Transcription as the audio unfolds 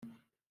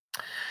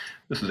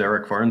This is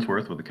Eric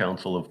Farnsworth with the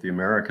Council of the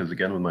Americas,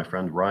 again with my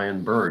friend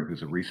Ryan Berg,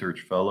 who's a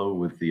research fellow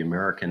with the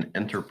American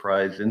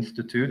Enterprise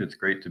Institute. It's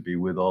great to be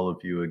with all of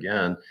you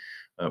again.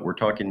 We're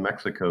talking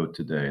Mexico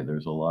today.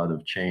 There's a lot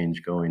of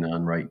change going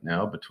on right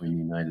now between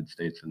the United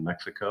States and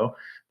Mexico.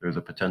 There's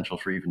a potential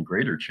for even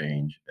greater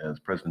change as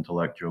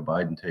President-elect Joe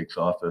Biden takes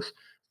office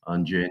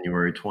on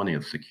January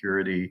 20th.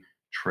 Security,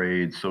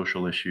 trade,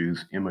 social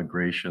issues,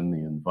 immigration,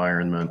 the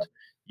environment,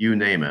 you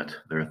name it.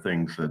 There are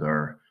things that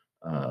are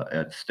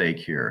at stake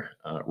here.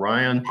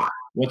 Ryan,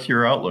 what's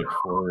your outlook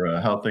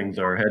for how things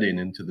are heading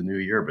into the new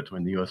year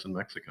between the U.S. and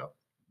Mexico?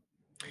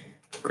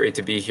 Great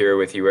to be here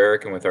with you,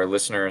 Eric, and with our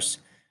listeners.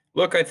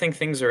 Look, I think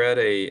things are at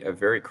a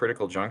very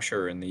critical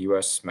juncture in the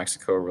US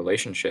Mexico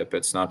relationship.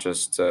 It's not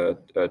just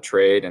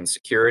trade and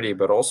security,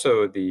 but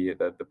also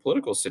the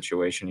political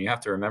situation. You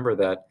have to remember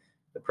that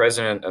the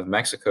president of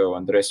Mexico,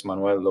 Andres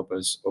Manuel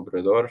Lopez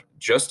Obrador,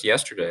 just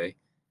yesterday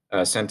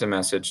sent a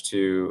message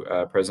to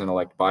President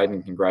elect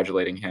Biden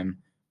congratulating him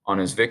on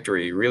his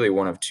victory, really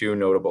one of two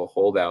notable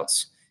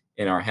holdouts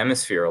in our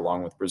hemisphere,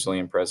 along with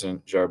Brazilian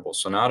President Jair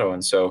Bolsonaro.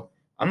 And so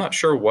I'm not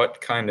sure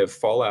what kind of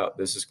fallout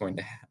this is going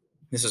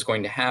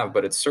to have,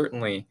 but it's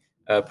certainly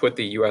put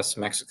the U.S.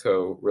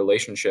 Mexico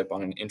relationship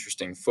on an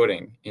interesting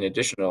footing. In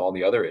addition to all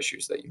the other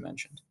issues that you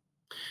mentioned.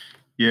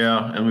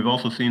 Yeah, and we've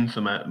also seen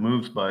some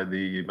moves by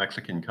the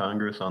Mexican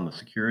Congress on the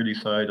security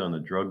side, on the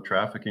drug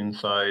trafficking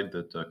side,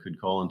 that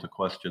could call into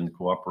question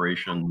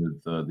cooperation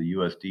with the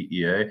US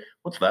DEA.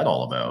 What's that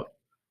all about?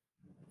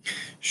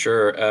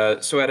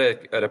 Sure. So at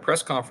a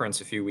press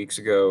conference a few weeks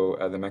ago,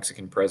 the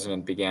Mexican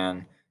president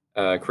began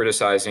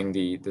criticizing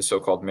the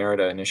so-called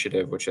Merida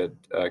Initiative, which had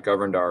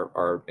governed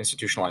our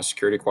institutionalized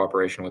security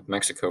cooperation with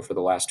Mexico for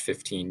the last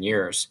 15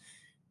 years.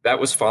 That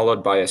was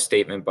followed by a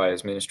statement by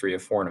his Ministry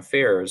of Foreign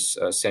Affairs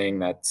saying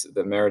that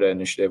the Merida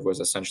Initiative was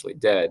essentially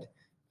dead.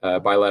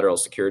 Bilateral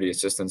security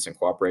assistance and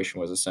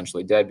cooperation was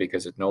essentially dead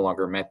because it no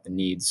longer met the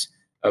needs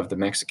of the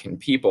Mexican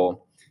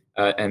people.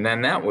 And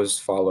then that was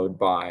followed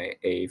by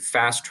a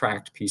fast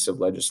tracked piece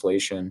of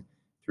legislation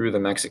through the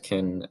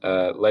Mexican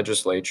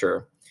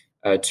legislature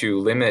to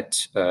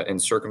limit and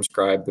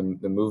circumscribe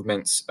the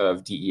movements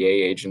of DEA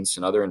agents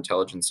and other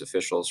intelligence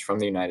officials from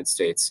the United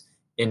States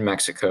in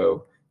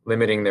Mexico,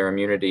 limiting their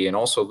immunity and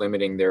also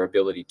limiting their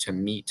ability to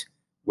meet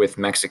with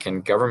Mexican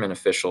government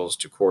officials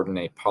to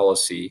coordinate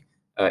policy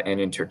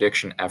and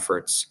interdiction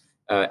efforts,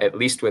 at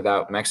least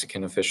without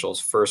Mexican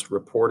officials first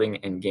reporting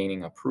and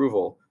gaining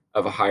approval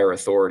of a higher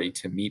authority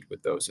to meet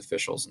with those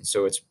officials. And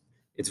so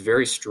it's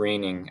very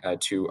straining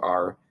to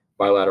our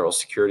bilateral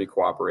security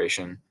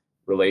cooperation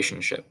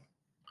relationship.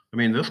 I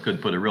mean, this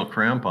could put a real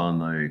cramp on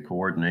the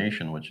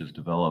coordination, which has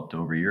developed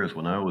over years.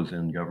 When I was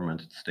in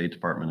government at the State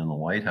Department in the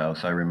White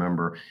House, I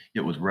remember it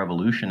was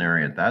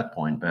revolutionary at that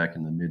point, back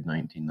in the mid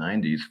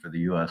 1990s, for the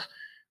U.S.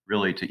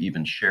 really to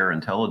even share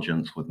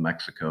intelligence with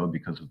Mexico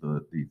because of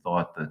the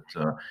thought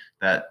that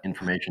that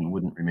information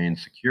wouldn't remain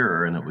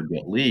secure and it would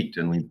get leaked.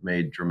 And we've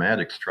made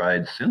dramatic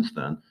strides since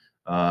then.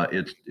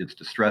 It's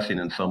distressing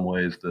in some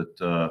ways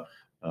that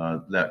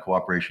that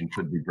cooperation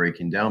could be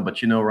breaking down.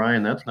 But you know,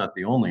 Ryan, that's not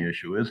the only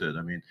issue, is it?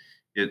 I mean,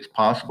 it's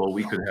possible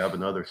we could have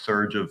another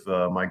surge of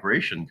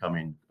migration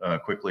coming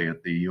quickly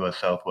at the U.S.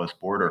 Southwest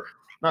border,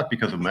 not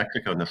because of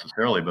Mexico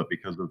necessarily, but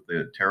because of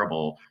the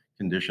terrible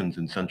conditions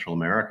in Central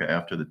America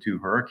after the two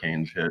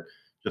hurricanes hit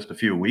just a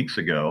few weeks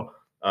ago,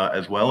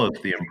 as well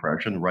as the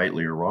impression,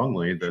 rightly or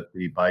wrongly, that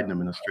the Biden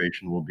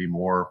administration will be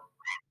more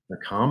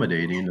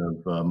accommodating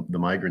of the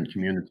migrant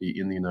community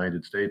in the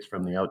United States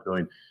from the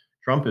outgoing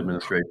Trump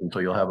administration. So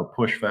you'll have a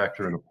push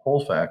factor and a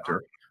pull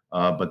factor,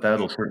 but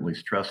that'll certainly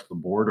stress the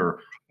border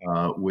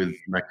with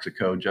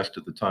Mexico just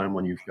at the time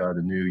when you've got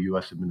a new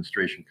U.S.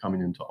 administration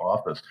coming into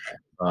office.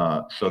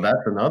 So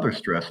that's another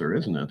stressor,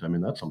 isn't it? I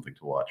mean, that's something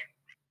to watch.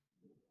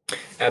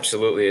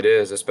 Absolutely, it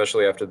is,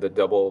 especially after the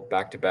double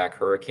back-to-back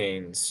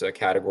hurricanes,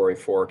 Category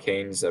 4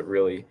 canes that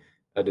really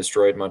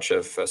destroyed much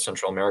of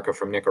Central America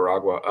from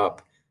Nicaragua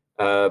up.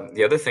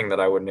 The other thing that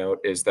I would note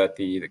is that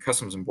the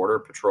Customs and Border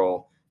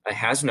Patrol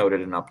has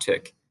noted an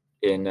uptick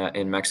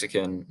in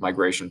Mexican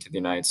migration to the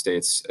United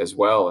States as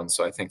well, and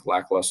so I think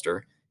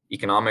lackluster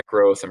economic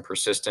growth and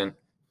persistent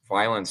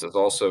violence is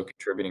also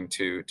contributing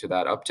to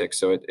that uptick.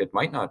 So it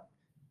might not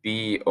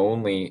be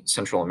only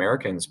Central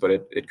Americans, but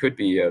it could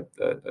be a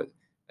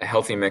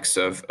healthy mix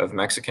of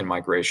Mexican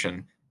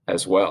migration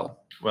as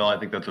well. Well, I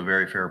think that's a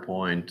very fair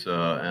point,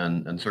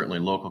 and certainly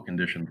local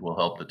conditions will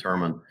help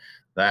determine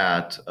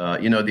that.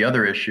 You know, the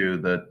other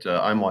issue that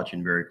I'm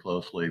watching very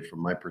closely from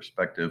my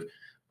perspective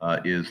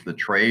is the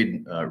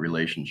trade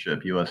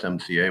relationship.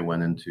 USMCA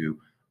went into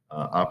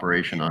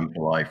operation on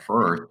July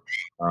 1st,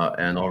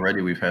 and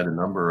already we've had a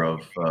number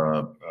of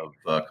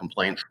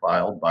complaints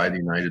filed by the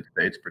United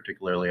States,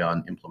 particularly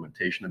on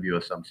implementation of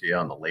USMCA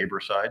on the labor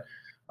side.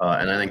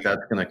 And I think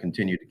that's going to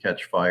continue to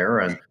catch fire.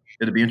 And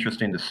it'd be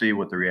interesting to see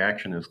what the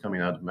reaction is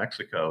coming out of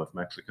Mexico. If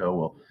Mexico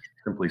will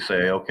simply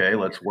say, okay,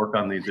 let's work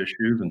on these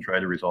issues and try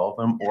to resolve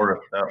them, or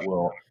if that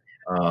will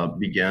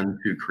begin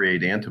to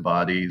create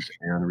antibodies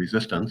and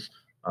resistance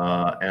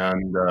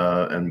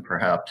and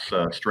perhaps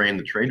strain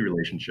the trade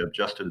relationship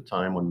just at a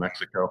time when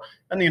Mexico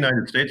and the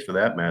United States, for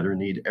that matter,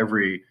 need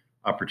every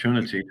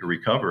opportunity to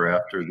recover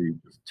after the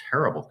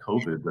terrible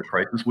COVID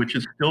crisis, which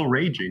is still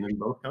raging in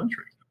both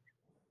countries.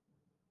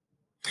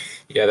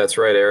 Yeah, that's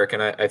right, Eric.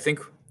 And I think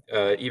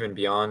even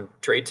beyond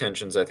trade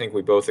tensions, I think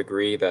we both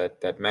agree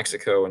that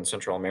Mexico and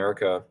Central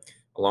America,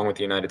 along with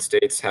the United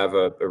States, have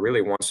a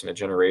really once in a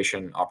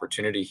generation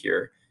opportunity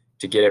here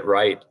to get it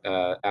right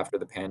after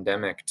the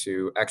pandemic,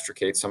 to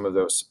extricate some of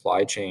those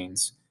supply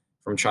chains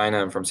from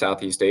China and from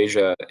Southeast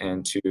Asia,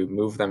 and to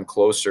move them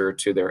closer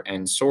to their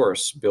end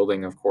source,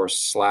 building, of course,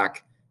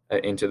 slack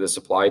into the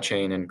supply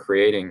chain and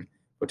creating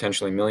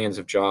potentially millions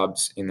of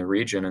jobs in the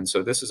region. And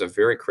so this is a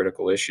very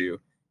critical issue,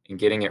 and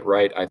getting it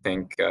right, I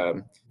think,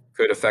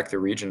 could affect the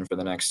region for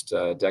the next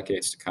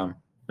decades to come.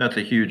 That's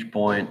a huge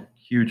point.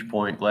 Huge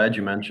point. Glad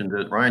you mentioned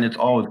it. Ryan, it's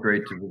always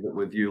great to visit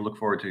with you. Look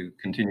forward to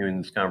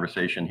continuing this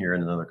conversation here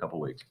in another couple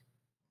weeks.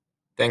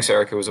 Thanks,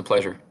 Eric. It was a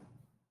pleasure.